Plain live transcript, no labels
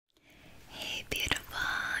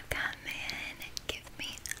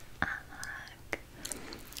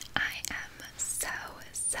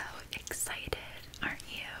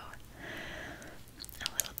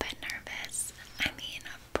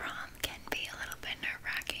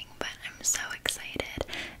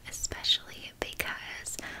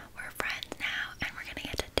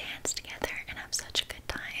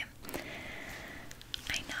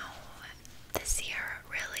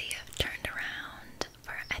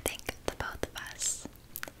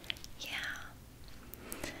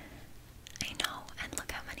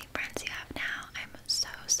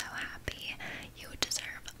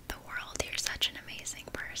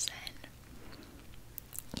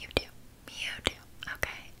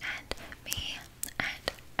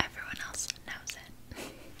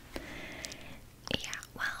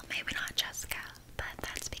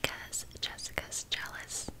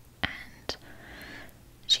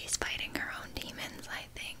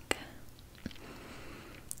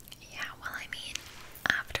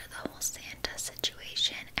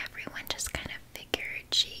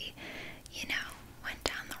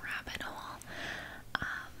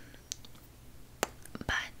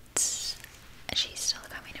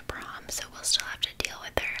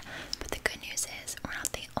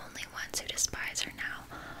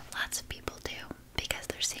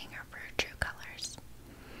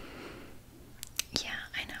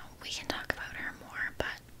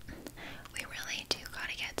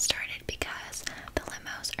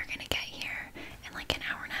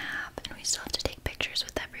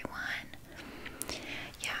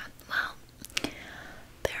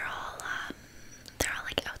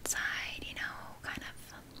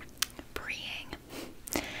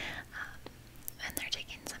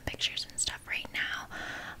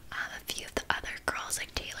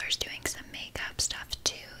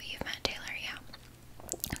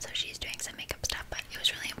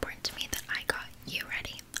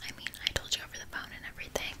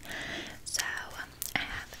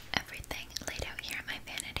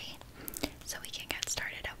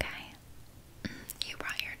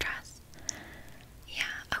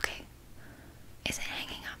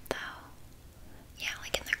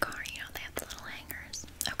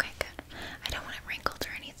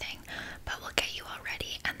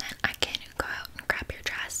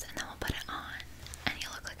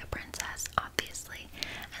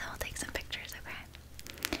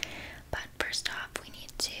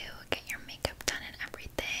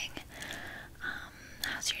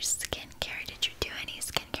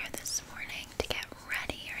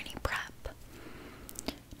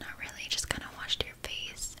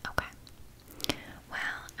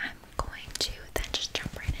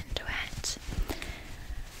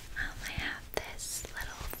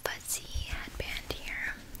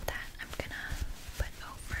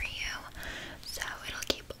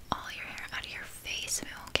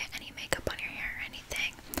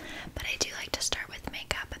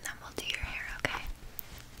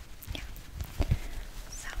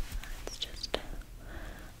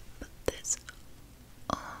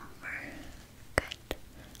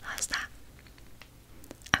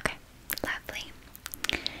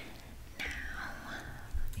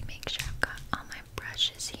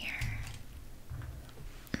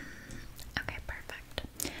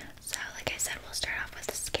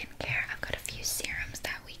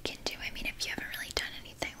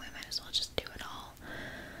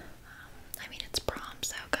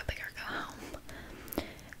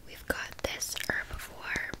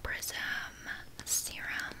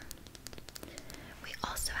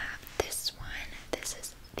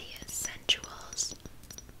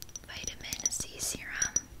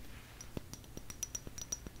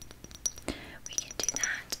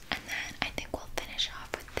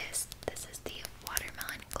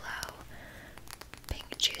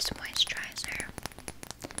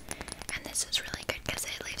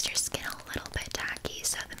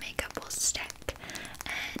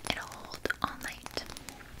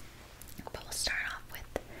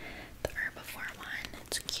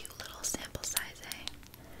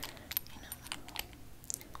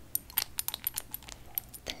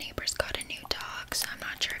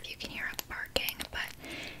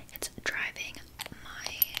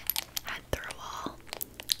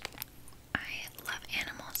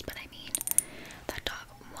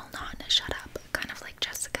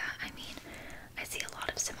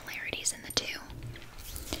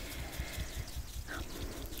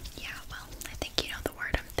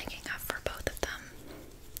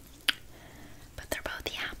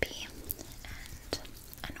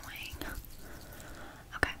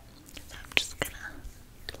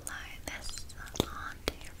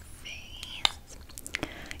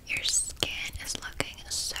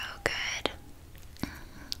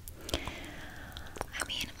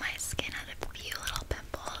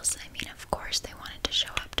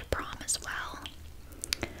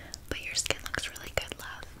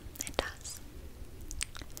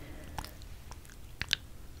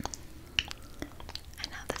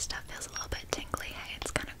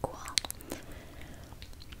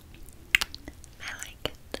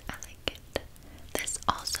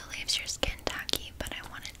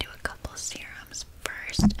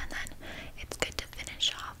first, and then it's good to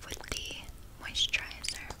finish off with the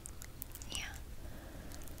moisturizer. Yeah.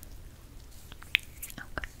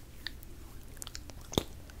 Okay.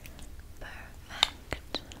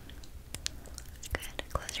 Perfect. Good.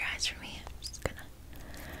 Close your eyes for me. I'm just gonna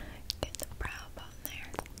get the brow bone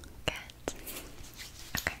there. Good.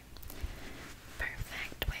 Okay.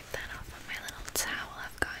 Perfect. Wipe that off with my little towel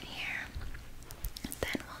I've got here. And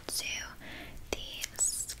then we'll do the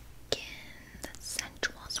skin, the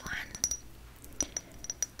sensuals one.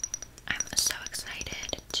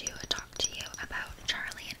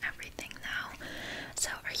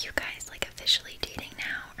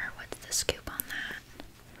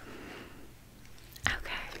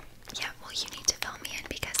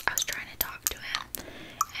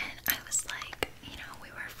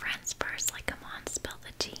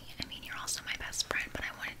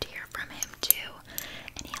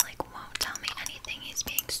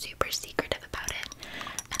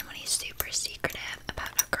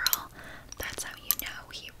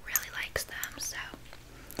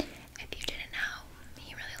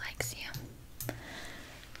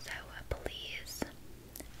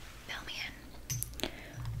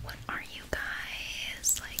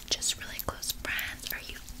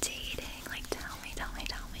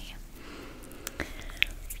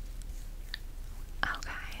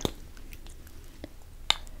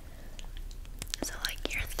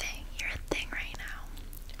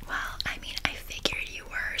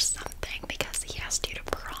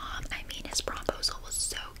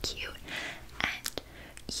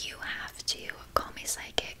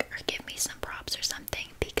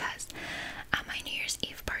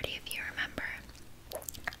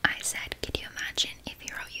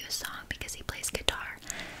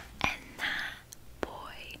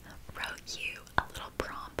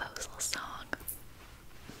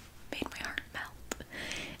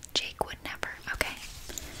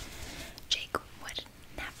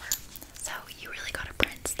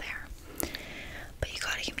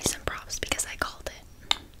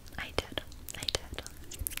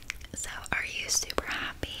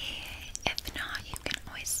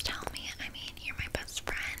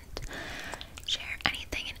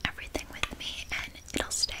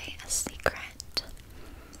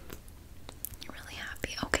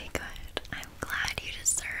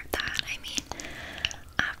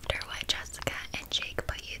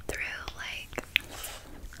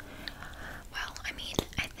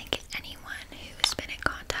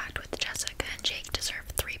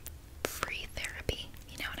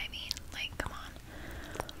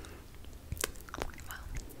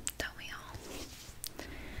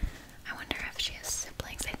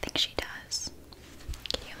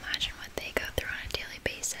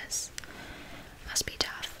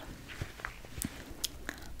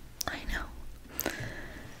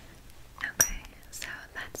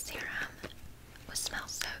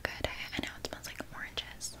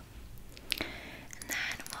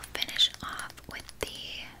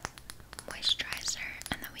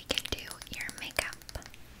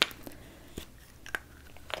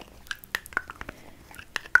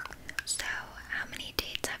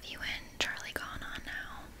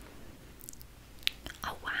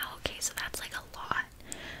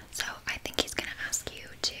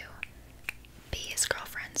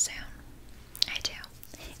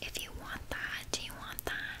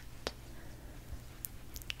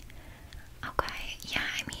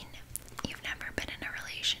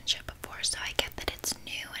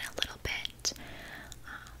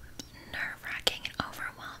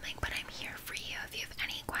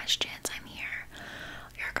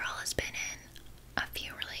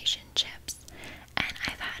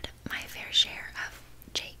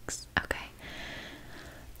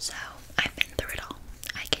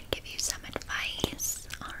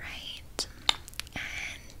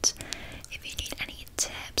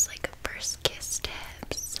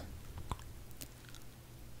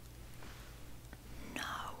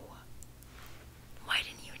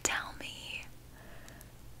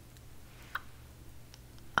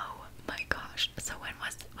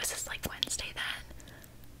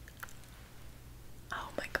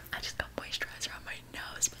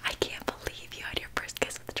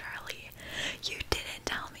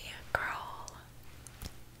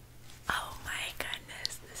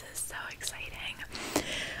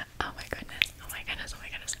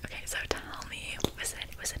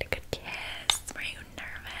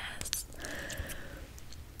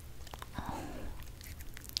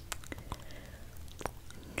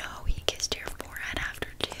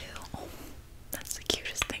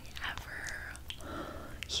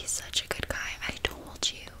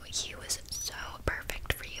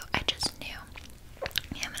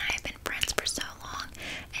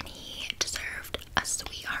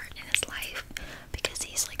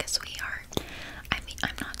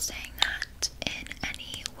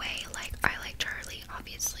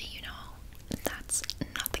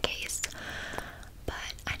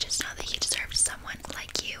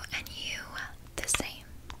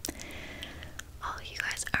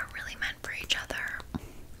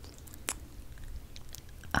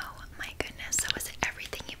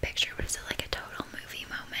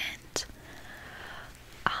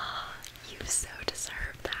 so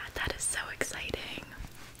deserve that. That is so exciting.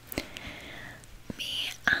 Me,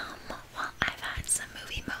 well, I've had some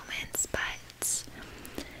movie moments, but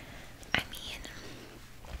I mean,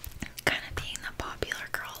 kind of being the popular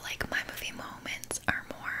girl, like my movie moments are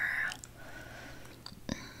more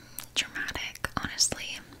dramatic,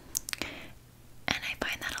 honestly. And I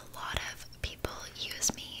find that a lot of people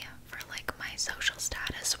use me for like my social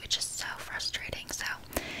status, which is so frustrating. So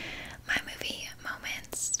my movie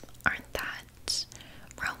moments aren't that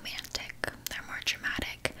romantic, they're more dramatic.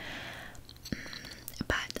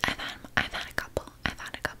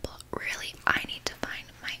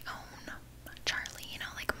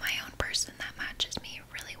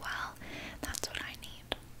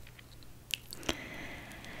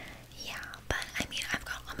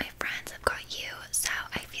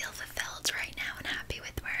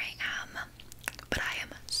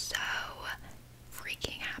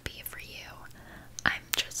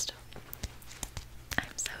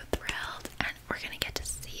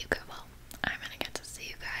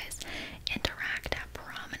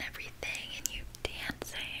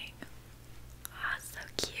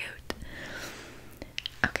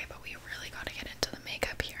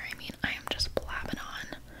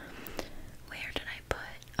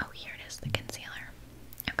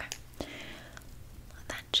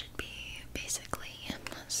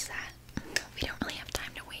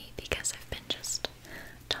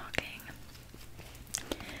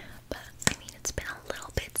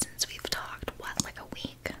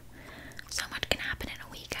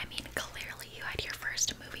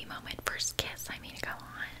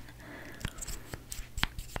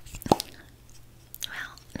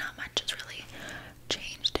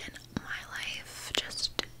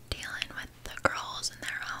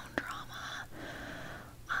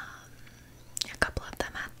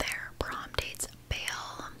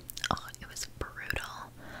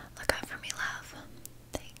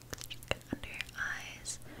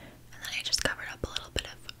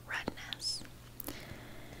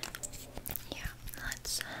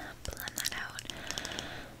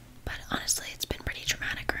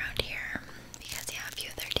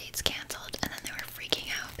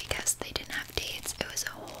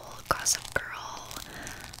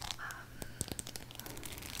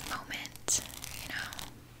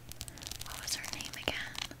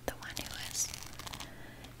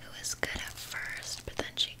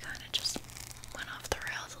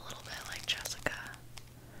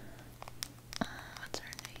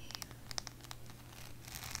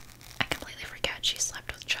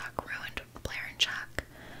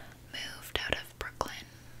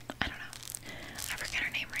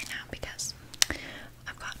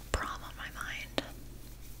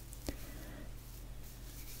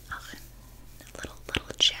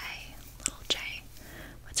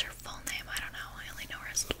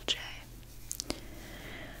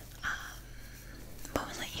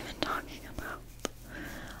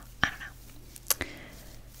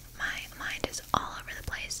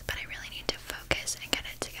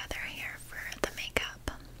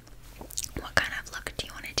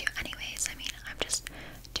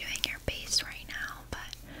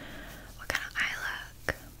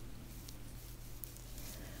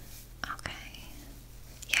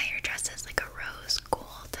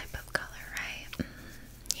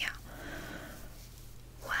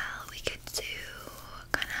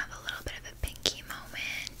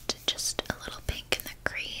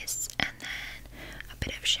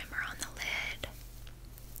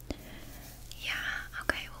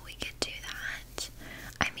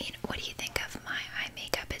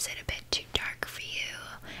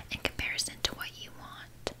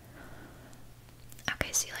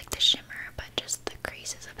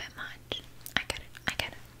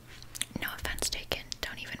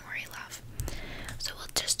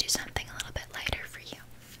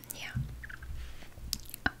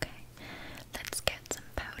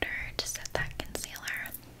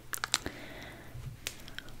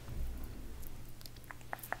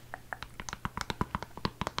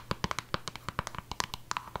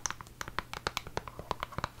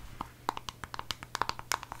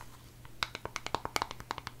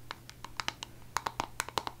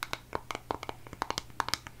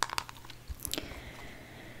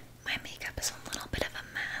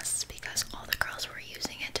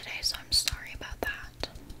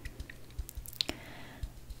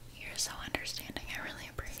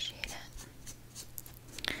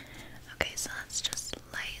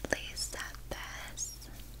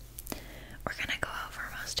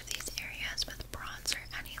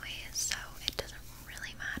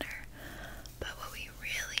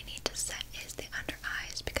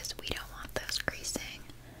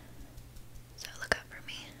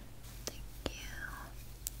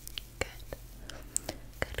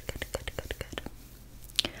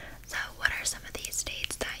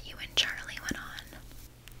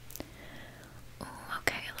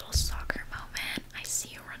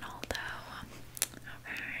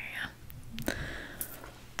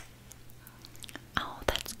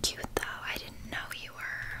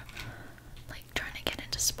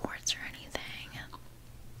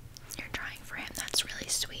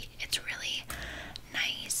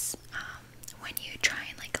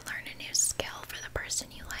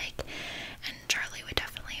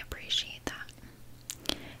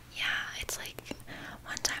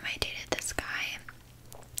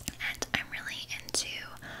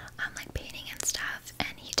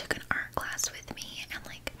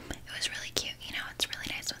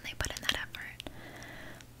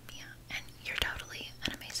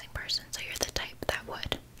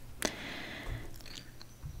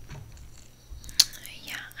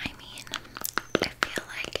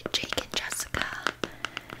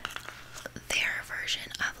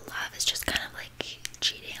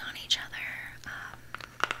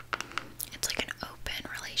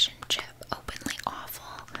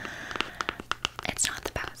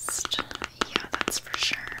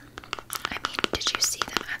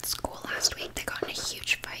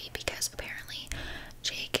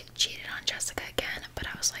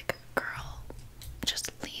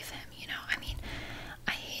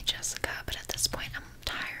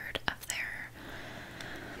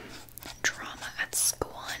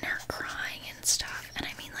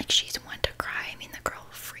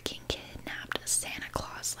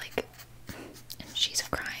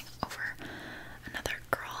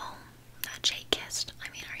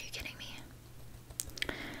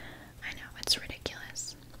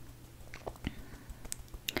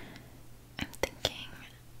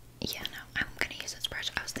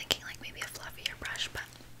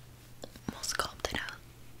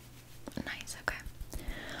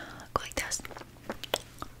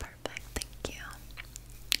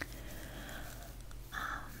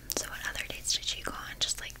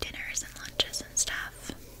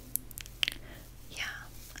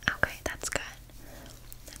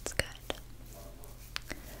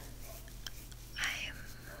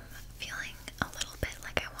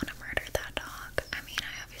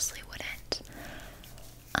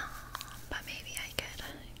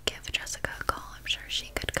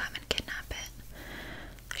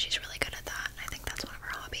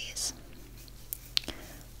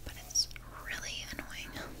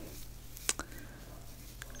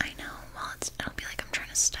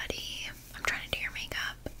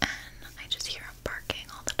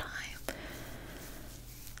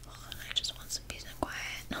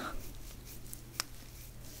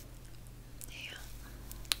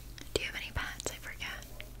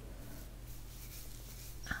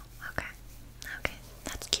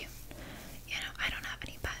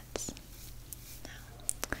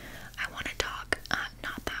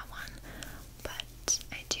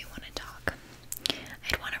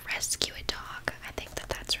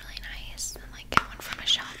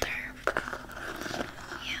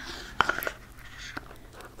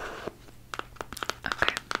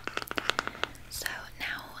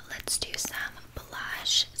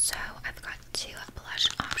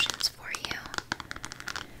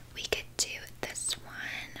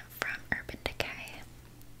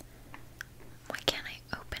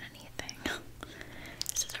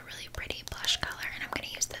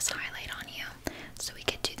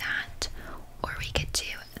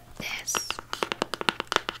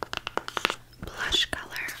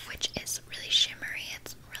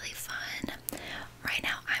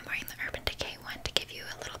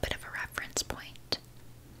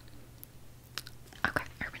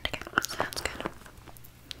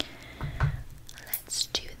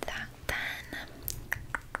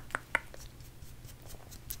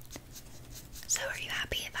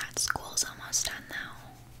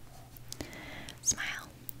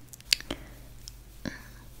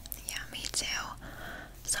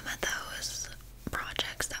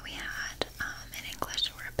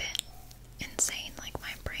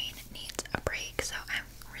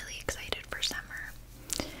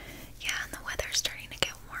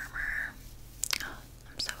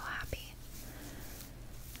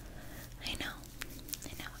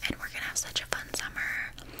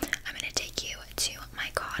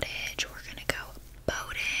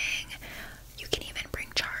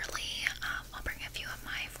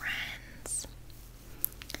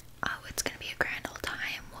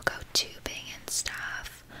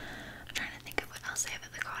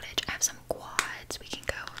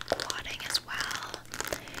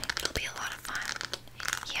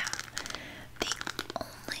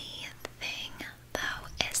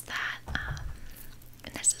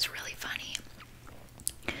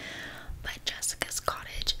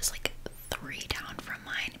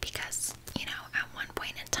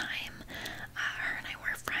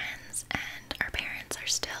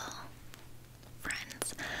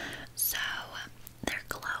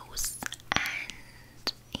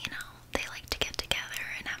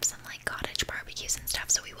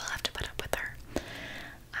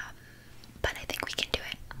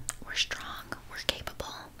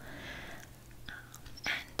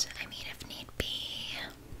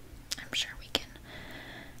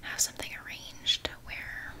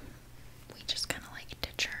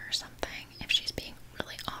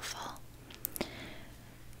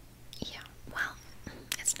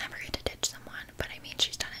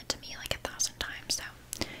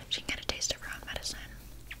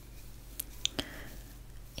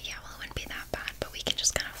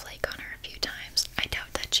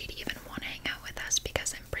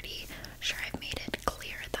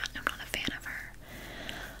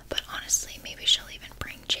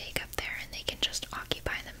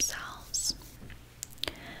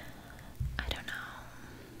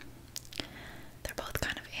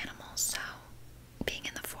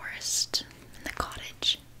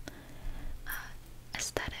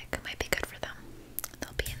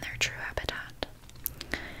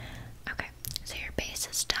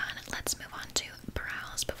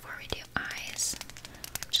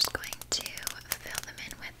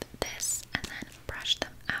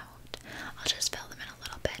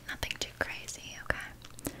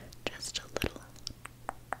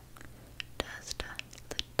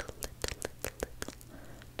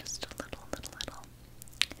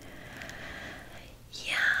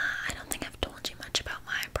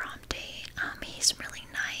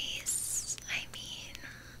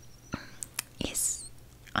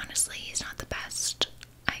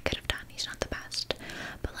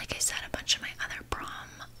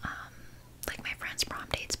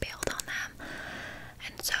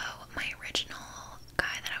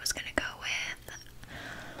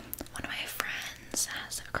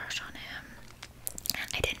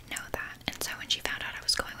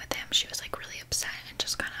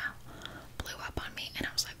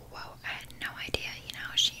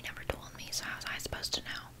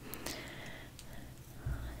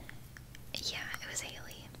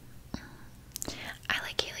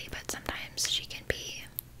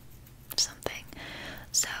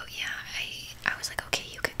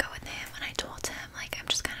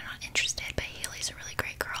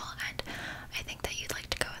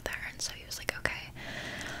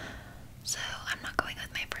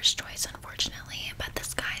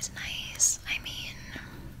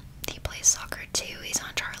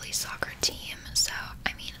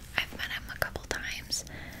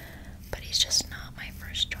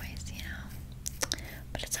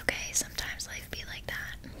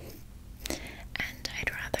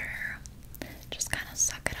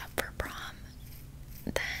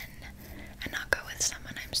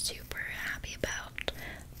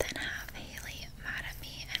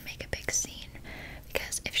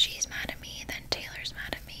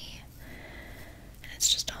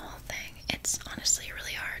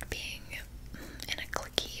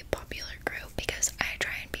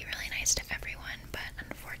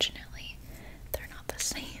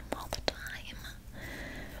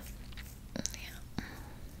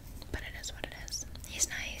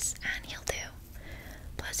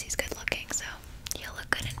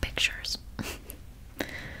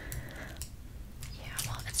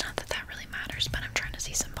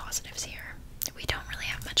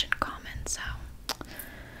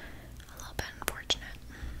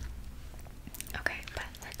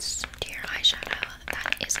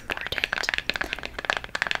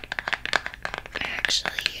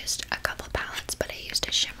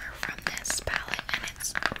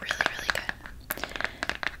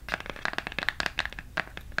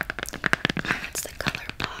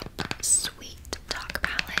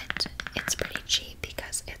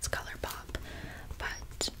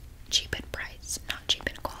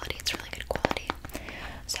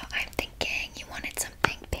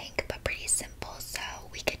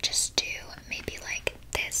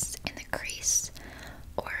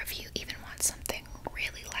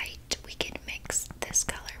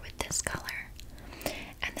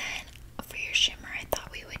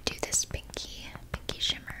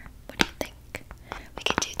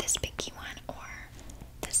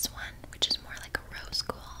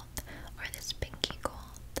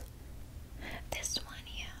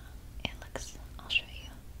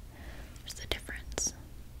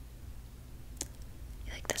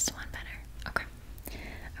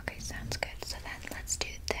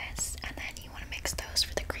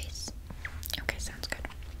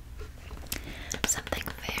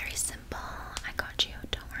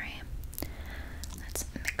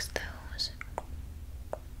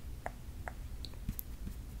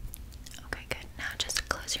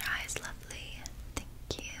 is lovely. Thank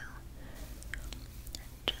you.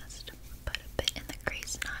 Just put a bit in the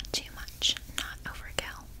crease, not too much, not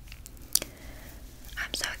overkill.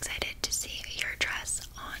 I'm so excited to see your dress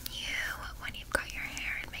on you when you've got your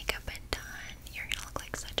hair and makeup and done. You're gonna look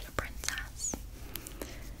like such a princess.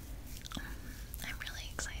 I'm really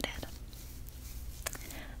excited.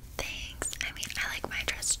 Thanks. I mean, I like my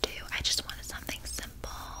dress too. I just wanted something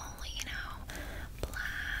simple, you know,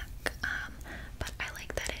 black. But I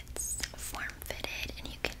like that it's form-fitted and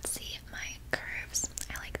you can see my curves.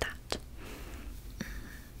 I like that.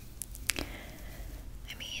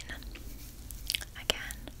 I mean,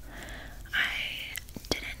 again, I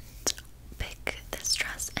didn't pick this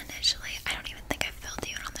dress initially. I don't even think I filled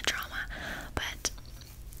you in on the drama, but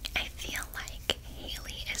I feel like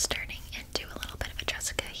Haley is turning into a little bit of a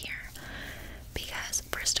Jessica here because,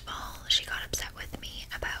 first of all, she got upset with me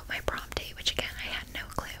about my prom date, which again, I had no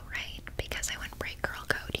clue, right? Because I went bright girl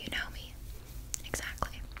code, you know me.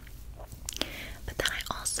 Exactly. But then I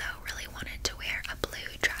also really wanted to wear a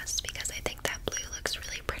blue dress because I think that blue looks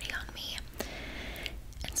really pretty on me.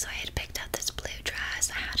 And so I had picked out this blue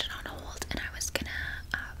dress, I had it on hold, and I was gonna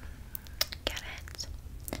get it.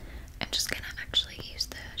 I'm just gonna actually use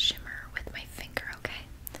the shimmer with my finger, okay?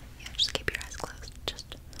 Yeah, just keep your eyes closed.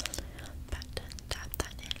 Just tap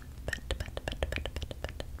that in.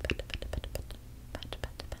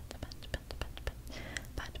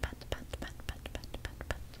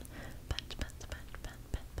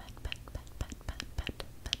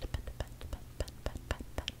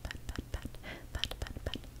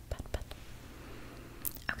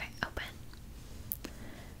 Okay, open.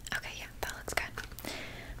 Okay, yeah, that looks good.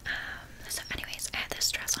 So anyways, I had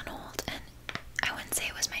this dress on hold, and I wouldn't say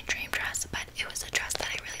it was my dream dress, but it was a dress that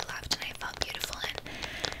I really loved and I felt beautiful in.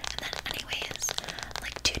 And then anyways,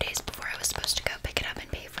 like 2 days before I was supposed to go pick it up and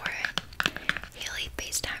pay for it, Haley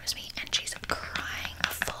FaceTimes me and she's crying, a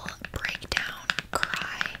full breakdown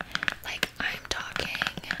cry. Like, I'm talking,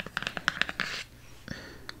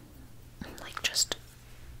 like, just,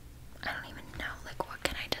 I don't even know, like, what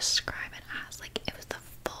can I describe it as? Like, it was the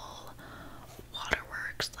full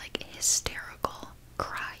waterworks, like, hysterical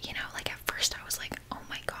cry, you know? Like, at first I was like, oh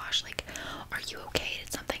my gosh, like, are you okay?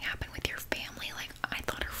 Did something happen with your family? Like, I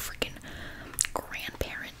thought her freaking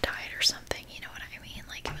grandparent died or something, you know what I mean?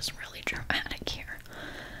 Like, it was really dramatic here.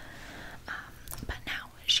 But now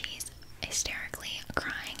she's hysterically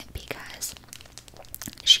crying because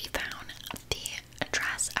she found the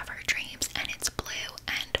dress of her dreams and it's blue,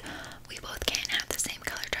 and we both can't have the same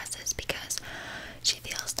color dresses because she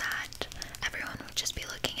feels that everyone would just be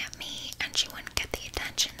looking at me and she wouldn't get the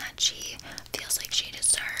attention that she feels like she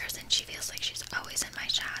deserves, and she feels like she's always in my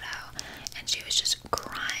shadow. And she was just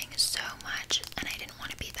crying so much, and I didn't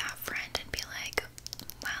want to be that friend and be like,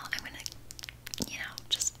 well, I'm gonna, you know,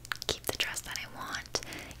 just keep the dress that I want,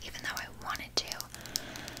 even though I wanted to.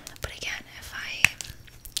 But again, if I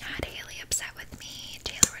had Haley upset with me,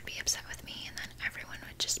 Taylor would be upset with me, and then everyone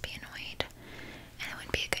would just be annoyed, and it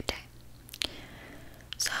wouldn't be a good day.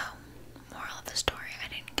 So, moral of the story, I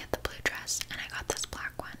didn't get the blue dress, and I got this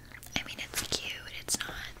black one. I mean, it's cute, it's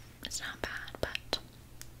not bad, but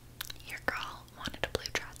your girl wanted a blue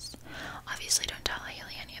dress. Obviously, don't tell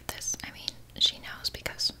Haley any of this. I mean, she knows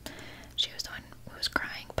because she was the one who was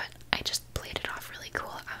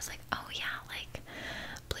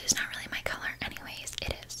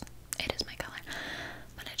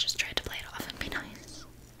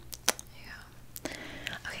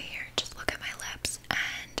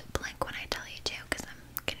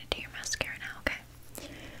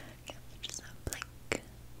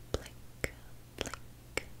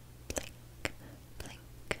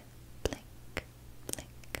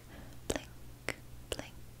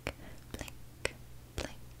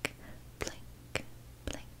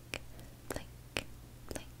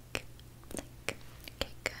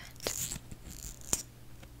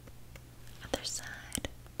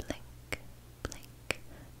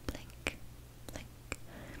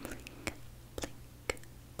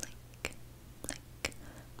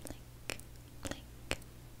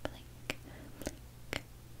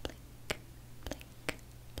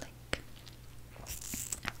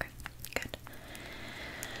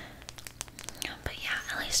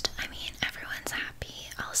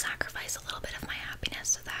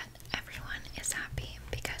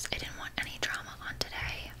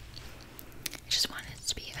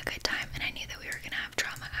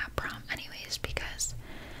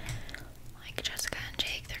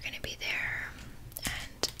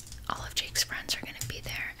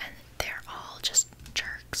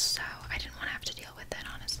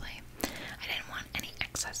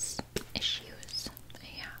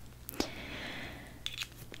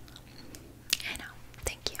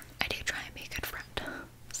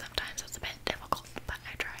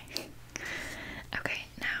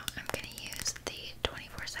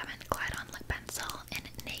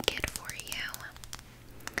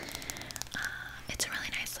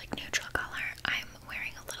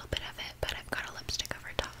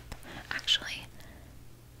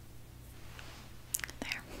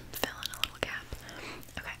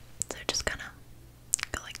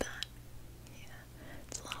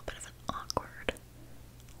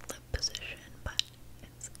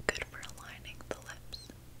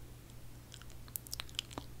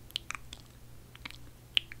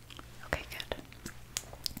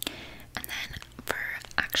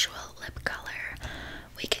casual lip color.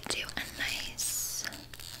 We could do a nice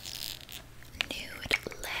nude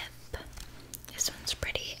lip. This one's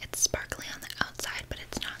pretty. It's sparkly on the outside, but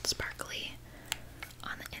it's not sparkly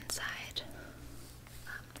on the inside.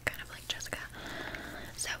 Kind of like Jessica.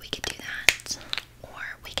 So we could do that. Or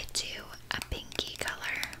we could do a pinky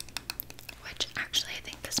color, which actually I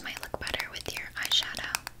think this might look better with your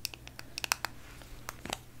eyeshadow.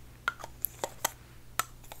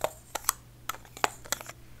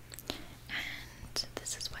 And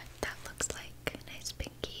this is what that looks like. Nice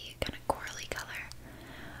pinky, kind of corally color.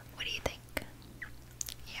 What do you think?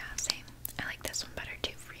 Yeah, same. I like this one better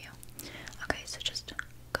too for you. Okay, so just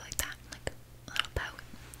go like that, like a little pout.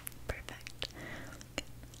 Perfect.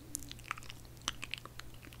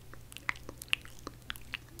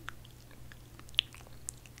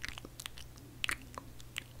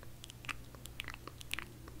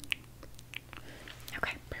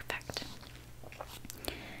 Okay, perfect.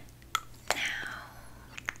 Now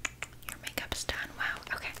your makeup's done. Wow,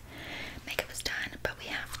 okay. Makeup is done, but we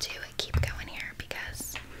have to keep going here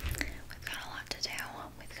because we've got a lot to do.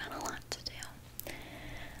 We've got a lot to do.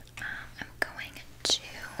 I'm going to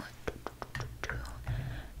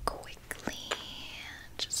quickly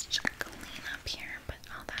just clean up here, but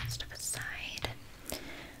all that stuff aside.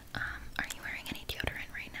 Are you wearing any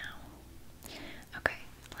deodorant right now? Okay,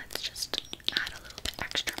 let's just add a little bit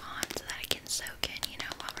extra on so that it can soak in, you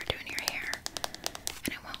know, while we're doing your hair.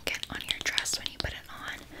 And it won't get on your dress when you put it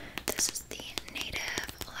on. This is the Native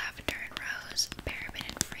Lavender and Rose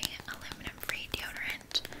paraben-free, aluminum-free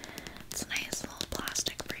deodorant. It's a nice little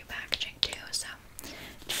plastic-free packaging too, so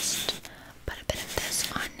just put a bit of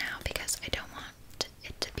this on now because I don't want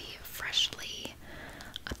it to be freshly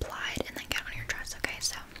applied and then get on your dress, okay?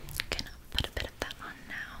 So you can put a bit of that on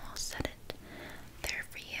now. I'll set it there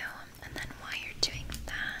for you. And then while you're doing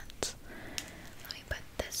that, let me put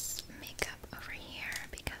this makeup over here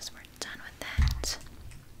because we're done with it.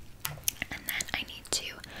 And then I need to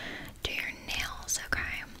do your nails,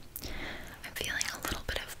 okay? I'm feeling a little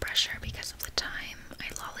bit of pressure because of the time I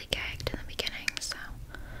lollygagged in the beginning, so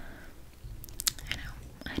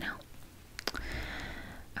I know.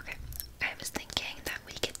 Okay, I was thinking that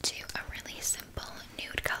we could do a really simple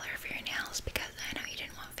nude color for your nails because I know you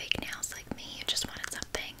didn't want fake nails like me, you just wanted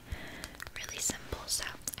something really simple, so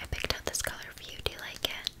I picked out this color for you. Do you like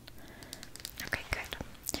it? Okay,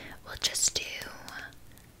 good. We'll just do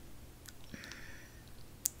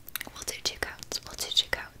we'll do two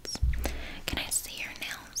coats. Can I see your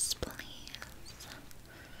nails, please?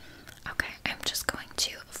 Okay, I'm just going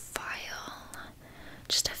to file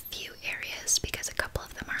just a few areas because a couple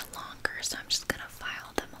of them are longer, so I'm just gonna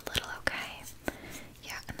file them a little, okay?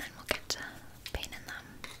 Yeah, and then we'll get to painting them.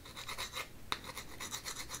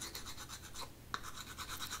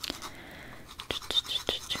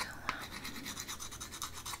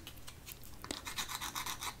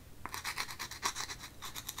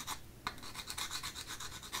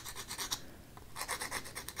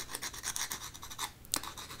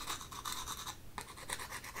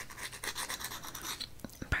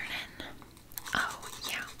 Burnin'. Oh,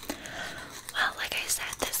 yeah.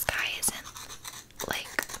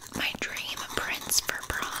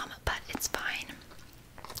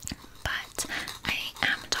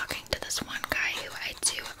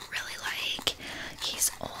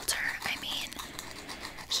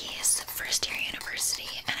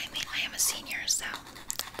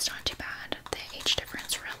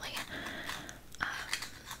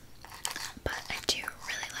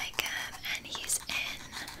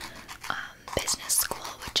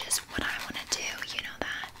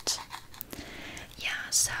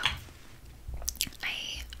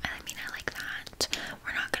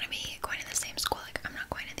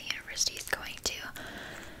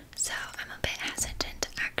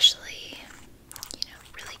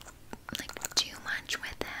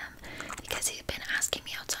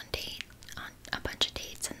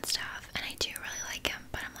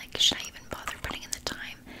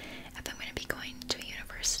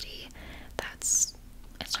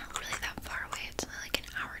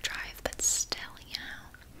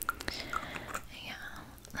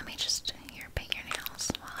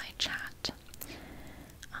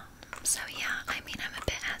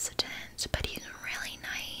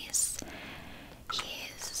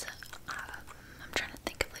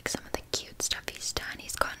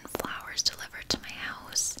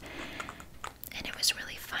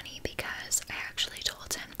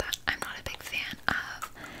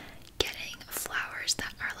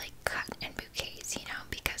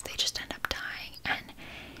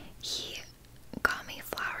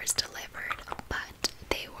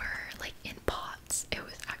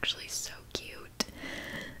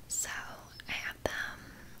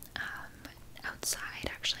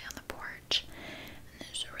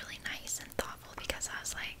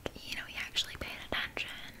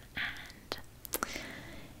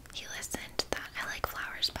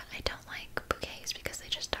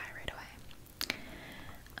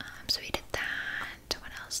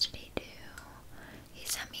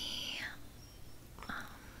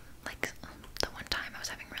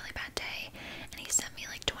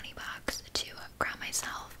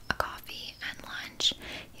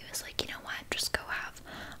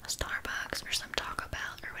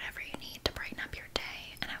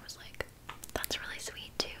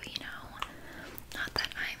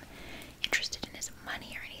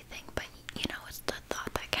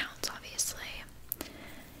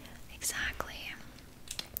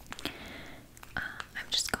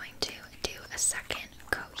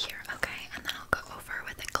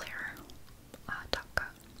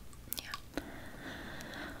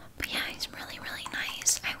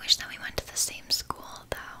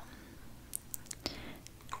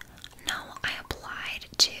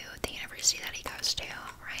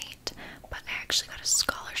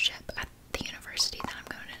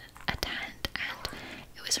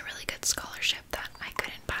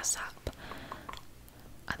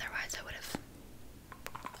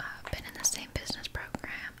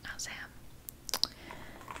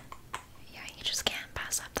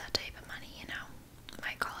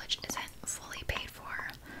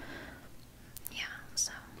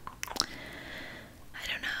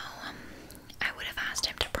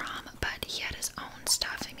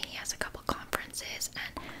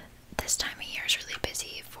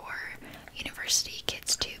 university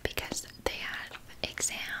kids too, because they had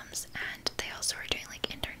exams and they also were doing like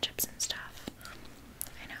internships and stuff.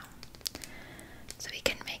 I know. So he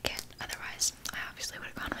couldn't make it. Otherwise, I obviously would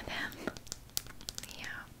have gone with him.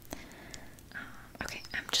 Yeah. Okay,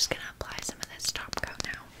 I'm just gonna apply some of this top coat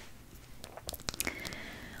now.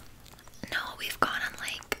 No, we've gone on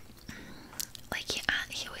like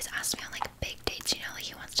he always asks me on like big dates, you know, like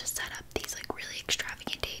he wants to set up these like really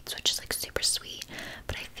extravagant dates, which is like super sweet,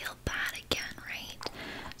 but I feel bad again, right?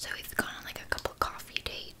 So we've gone on like a couple coffee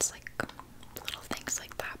dates, like little things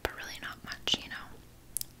like that, but really not much, you know.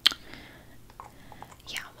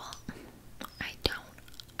 Yeah, well,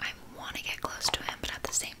 I want to get close to him, but at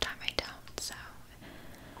the same time I don't, so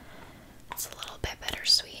it's a little bit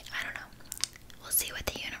bittersweet. I don't know. We'll see what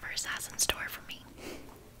the universe has in store for me.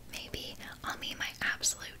 Maybe I'll meet my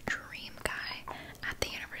absolute dream guy at the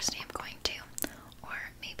university I'm going to, or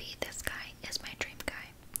maybe this guy is my dream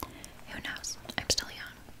guy. Who knows? I'm still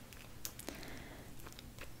young.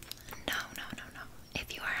 No.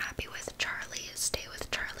 If you are happy with Charlie, stay with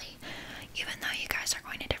Charlie. Even though you guys are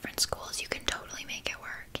going to different schools, you can totally make it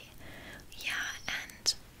work. Yeah,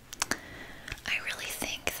 and I really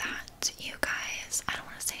think that you guys, I don't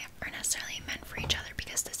want to say are necessarily meant for each other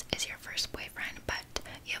because this is your first boyfriend, but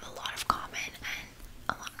you have a lot in common,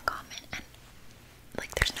 and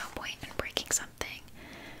like there's no point in breaking something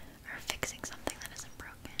or fixing something that isn't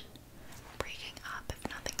broken. Breaking up if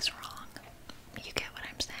nothing's wrong. You get what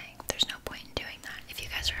I'm saying? There's no point in doing that. If you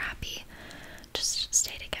guys are happy, just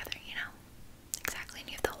stay together, you know? Exactly, and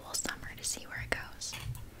you have the whole summer to see where it goes.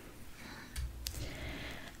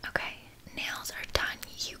 Okay, nails are done.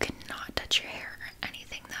 You cannot touch your hair or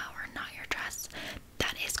anything though, or not your dress.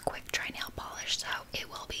 That is quick dry nail polish, so it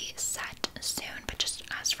will be set soon, but just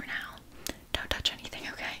as for now, don't touch anything,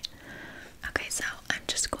 okay? Okay, so I'm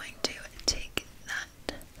just going to take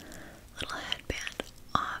that little headband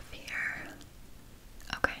off here.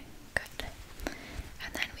 Okay, good.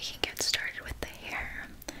 And then we can get started with the hair.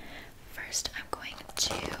 First, I'm going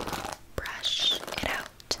to brush it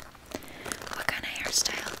out. What kind of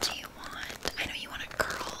hairstyle do you want? I know you want it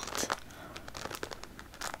curled.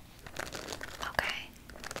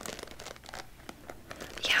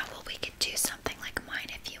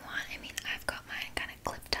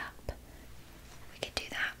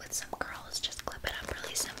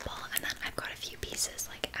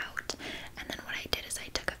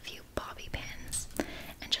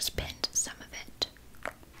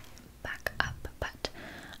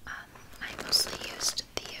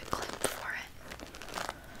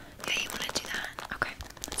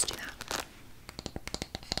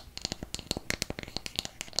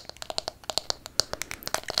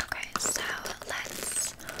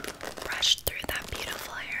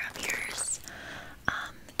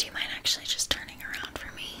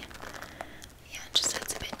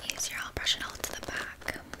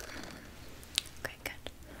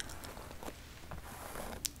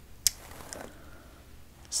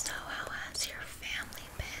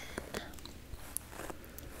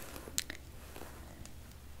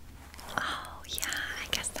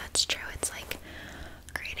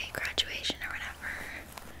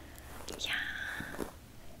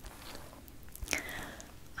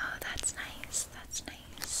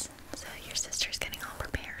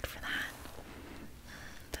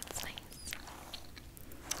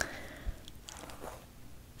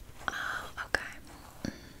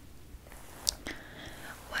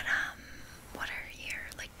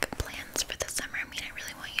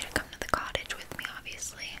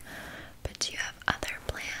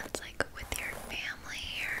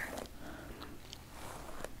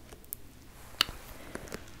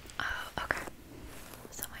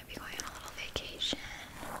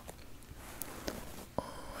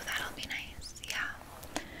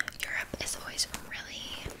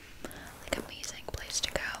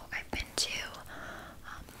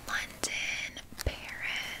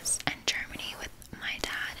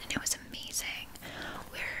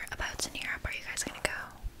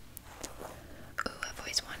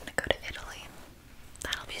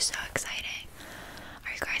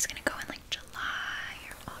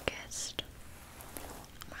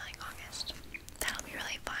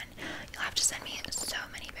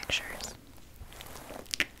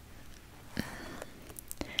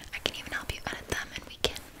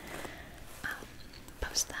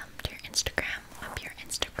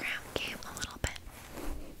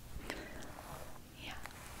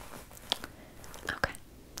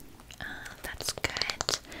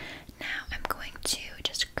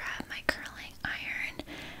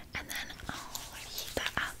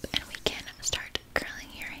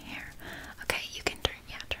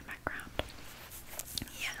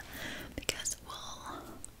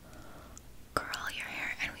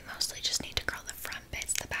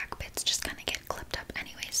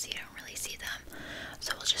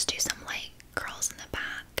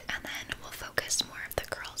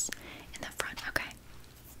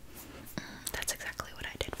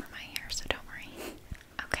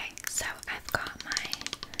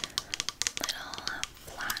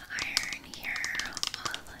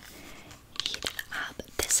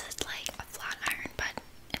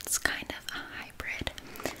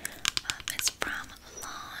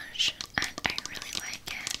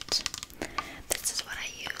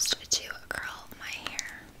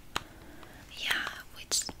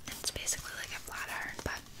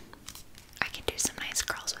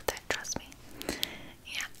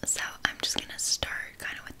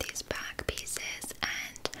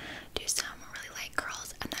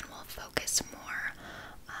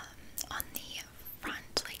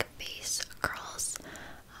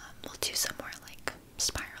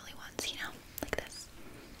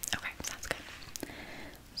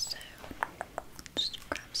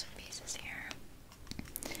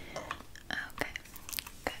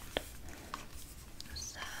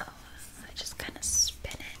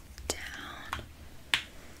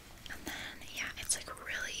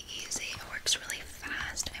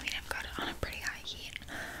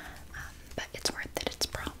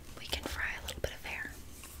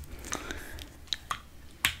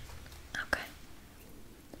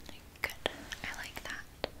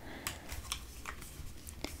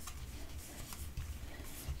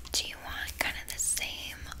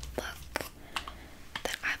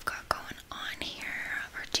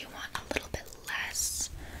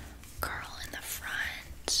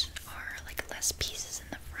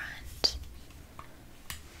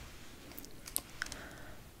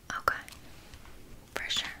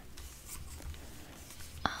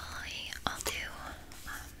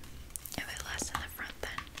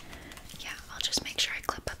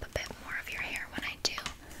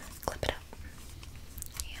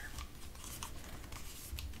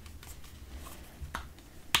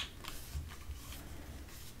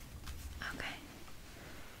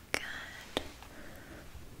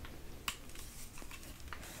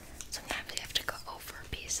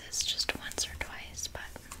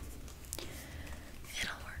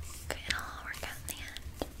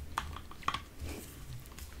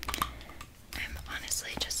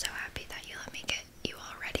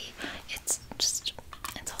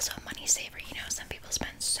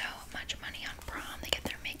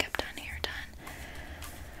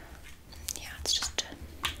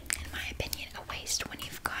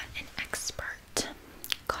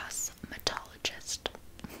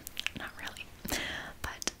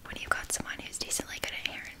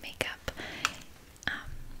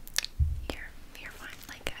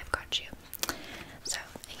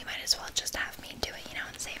 have me do it, you know,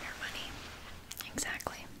 and save your money.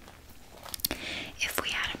 Exactly. If we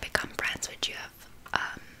hadn't become friends, would you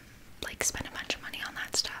have, like, spent a bunch of money on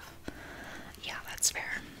that stuff? Yeah, that's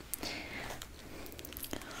fair.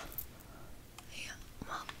 Yeah,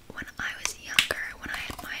 well, when I was younger, when I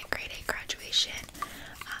had my grade 8 graduation,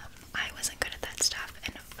 I wasn't good at that stuff,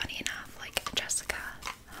 and funny enough, like, Jessica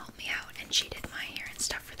helped me out, and she did my hair and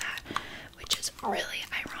stuff for that, which is really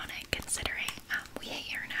ironic considering we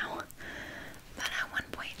hate her now.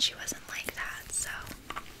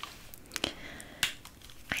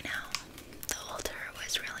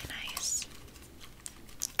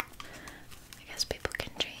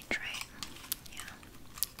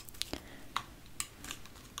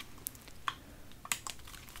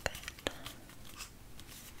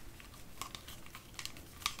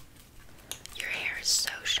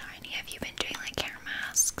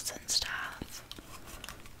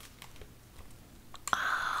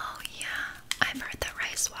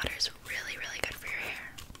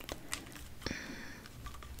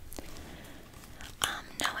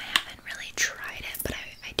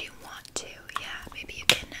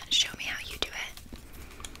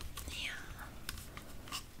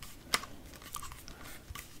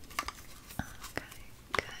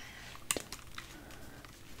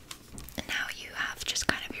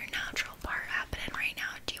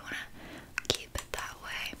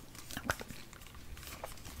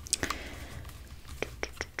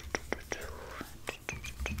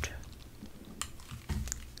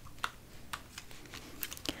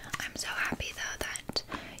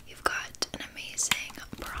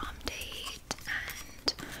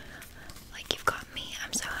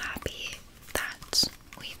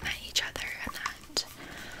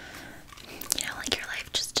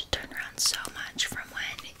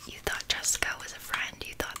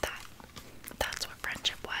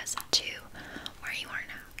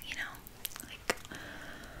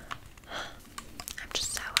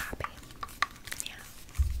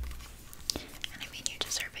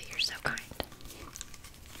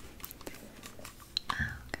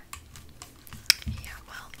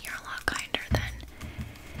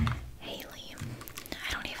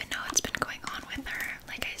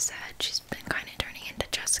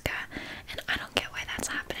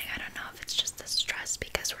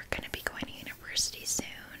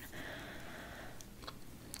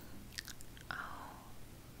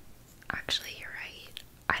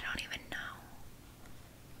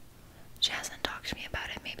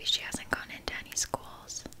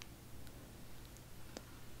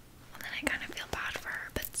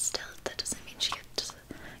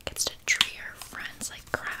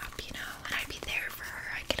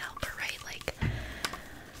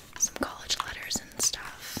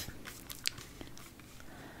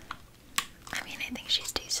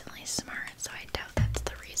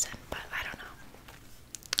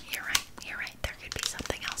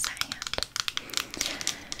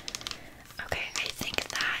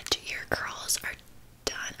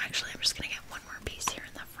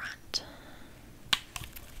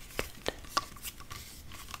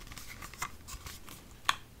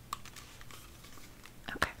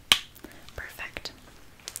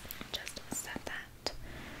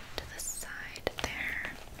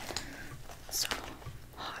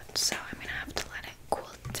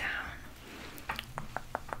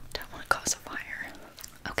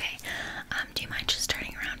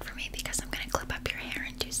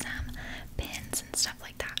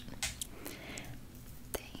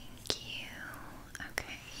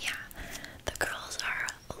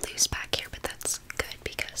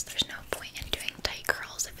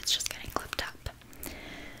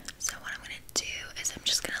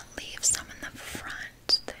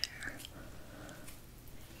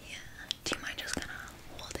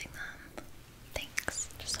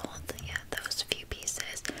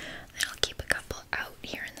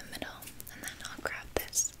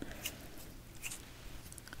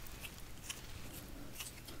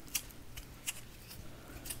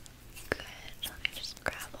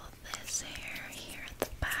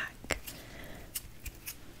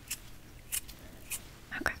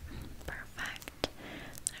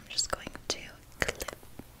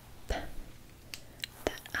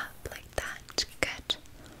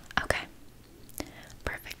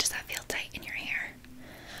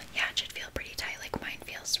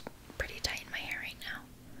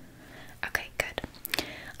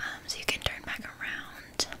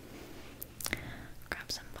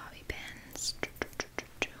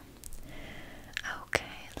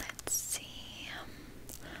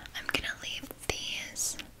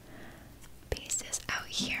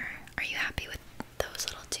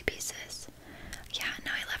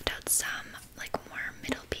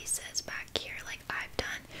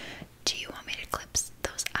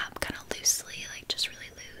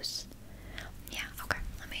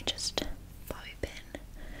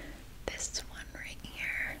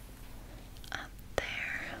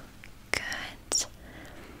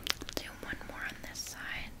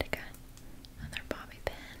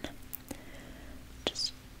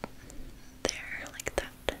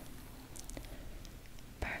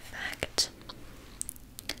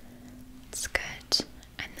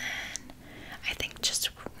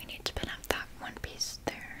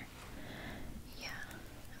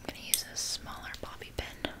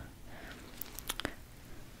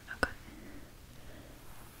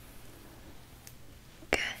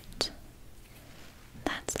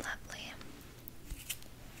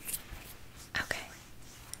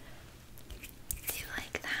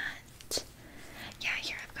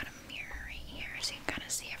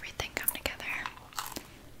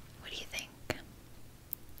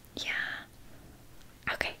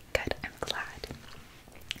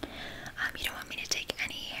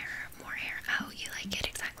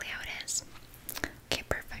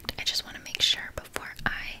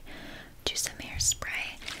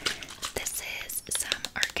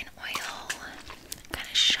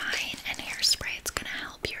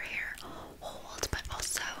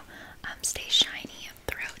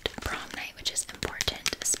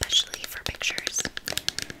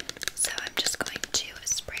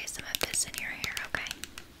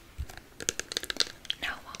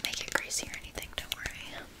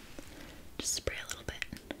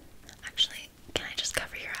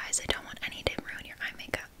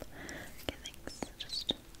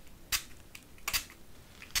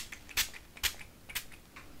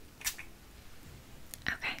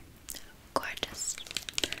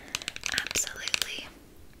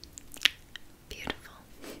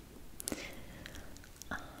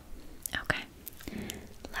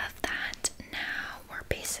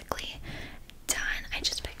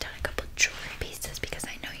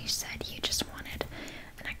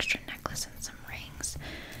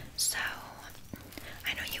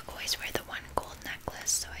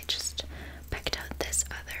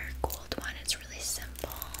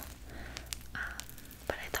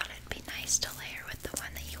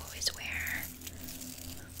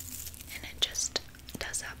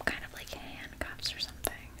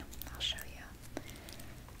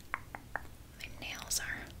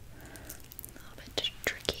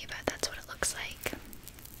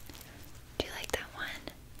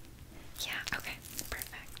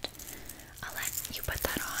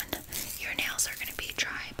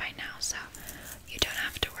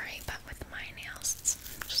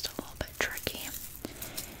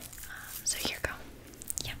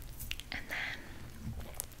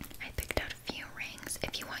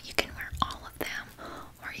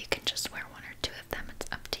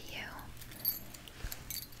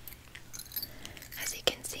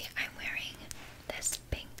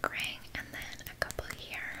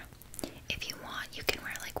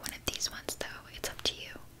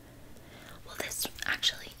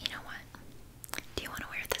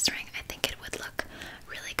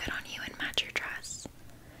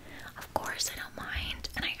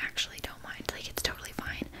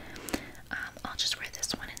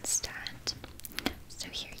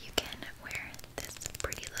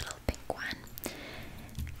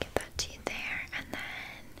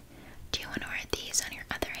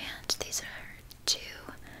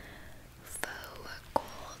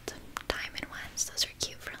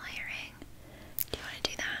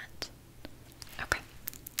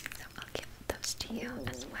 you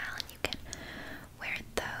as well, and you can wear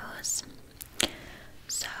those.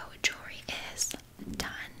 So jewelry is done.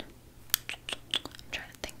 I'm trying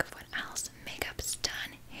to think of what else. Makeup's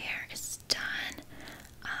done. Hair is done.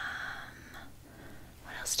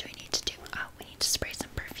 What else do we need to do? Oh, we need to spray some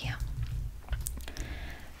perfume.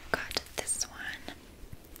 Got this one.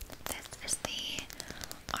 This is the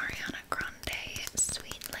Ariana Grande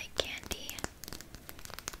Sweet Like Candy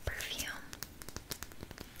perfume.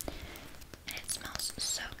 And it smells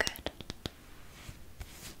so good.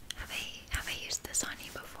 Have I used this on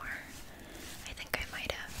you before? I think I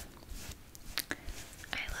might have.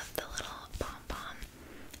 I love the little pom-pom.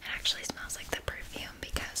 It actually smells like the perfume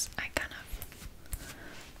because I kind of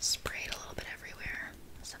spray it a little bit everywhere.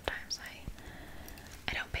 Sometimes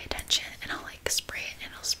I don't pay attention and I'll like spray it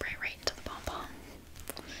and it'll spray right into the pom-pom.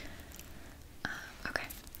 Okay,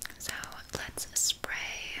 so let's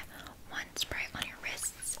spray one spray on your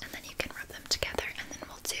wrists and then you can rub them together, and then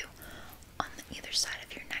we'll do on either side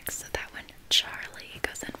of your neck so that when Charlie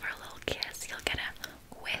goes in for a little kiss, you'll get a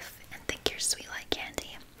whiff and think you're sweet like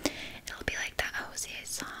candy. It'll be like that Hosea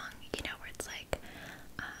song, you know, where it's like,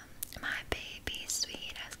 my baby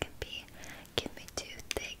sweet as can be, give me two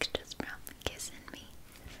things just from kissing me.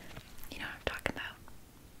 You know what I'm talking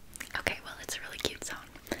about? Okay, well, it's a really cute song.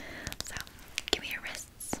 So, give me your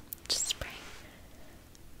wrists. Just spray.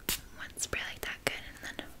 One spray like that, good,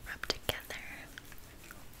 and then rub together.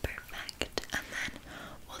 Perfect. And then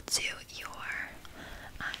we'll do your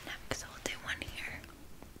neck. So we'll do one here.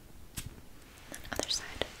 Then other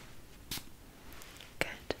side.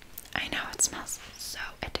 Good. I know it smells so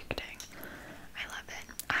addicting. I love it.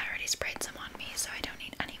 I already sprayed some on me, so I don't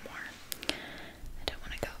need any more. I don't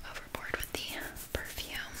want to go overboard with the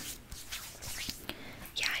perfume.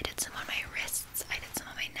 Yeah, I did some on my wrists, I did some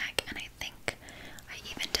on my neck, and I think I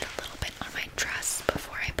even did a little bit on my dress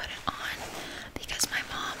before I put it on because my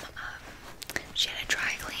mom, she had it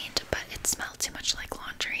dry cleaned, but it smelled too much like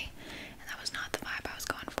laundry, and that was not the vibe I was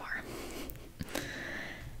going for.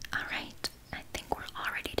 Alright, I think we're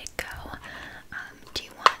all ready to go. Do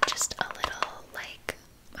you want just a little, like,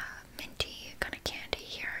 minty kind of candy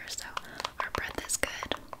here so our breath is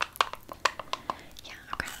good? Yeah,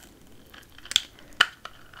 okay.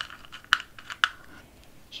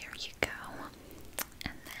 Here you go.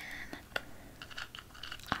 And then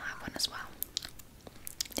I'll have one as well.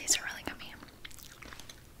 These are really gummy.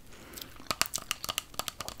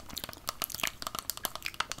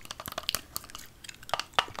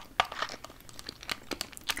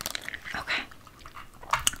 Okay.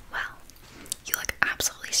 Well, you look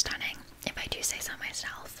absolutely stunning, if I do say so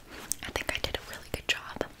myself. I think I did a really good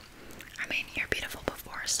job. I mean, you're beautiful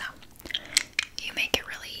before, so you make it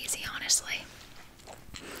really easy, honestly.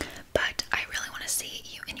 But I really want to see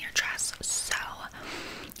you in your dress, so,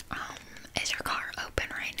 is your car open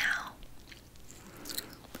right now?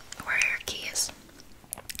 Where are your keys?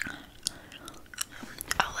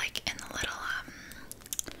 Oh, like in the little,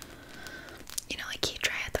 you know, like key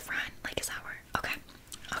tray at the front, like, is that where? Okay,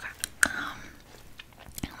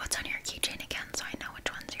 what's on your keychain again, so I know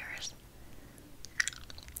which one's yours?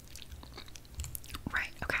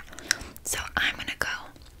 Right, okay, so I'm gonna go,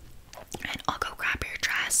 and I'll go grab your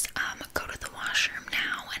dress, go to the washroom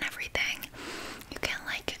now and everything. You can,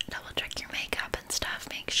 like, double check your makeup and stuff,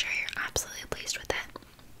 make sure you're absolutely pleased with it.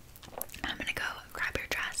 I'm gonna go grab your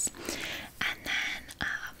dress, and then,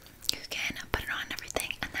 you can put it on and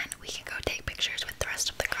everything, and then we can go take pictures with the rest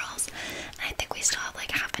of the girls, and I think we still have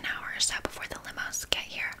like half an hour or so before the limos get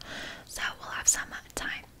here, so we'll have some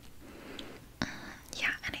time.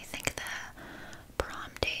 Yeah, and I think the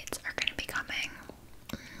prom dates are gonna be coming.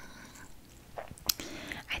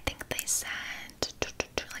 I think they said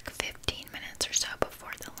like 15 minutes or so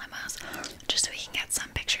before the limos, just so we can get some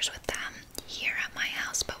pictures with them here at my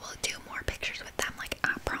house, but we'll do more pictures with them like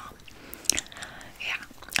at prom. Yeah,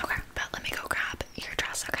 okay, but let me go grab your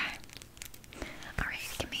dress, okay? Alright,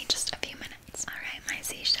 give me just a few minutes. Alright, my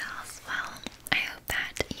seashells, well, I hope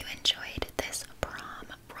that you enjoyed this prom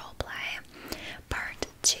roleplay. Part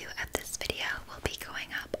 2 of this video will be going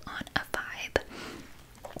up on a vibe.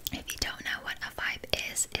 If you don't know what a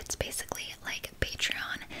vibe is, it's basically like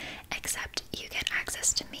Patreon, except you get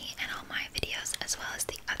access to me and all my videos as well as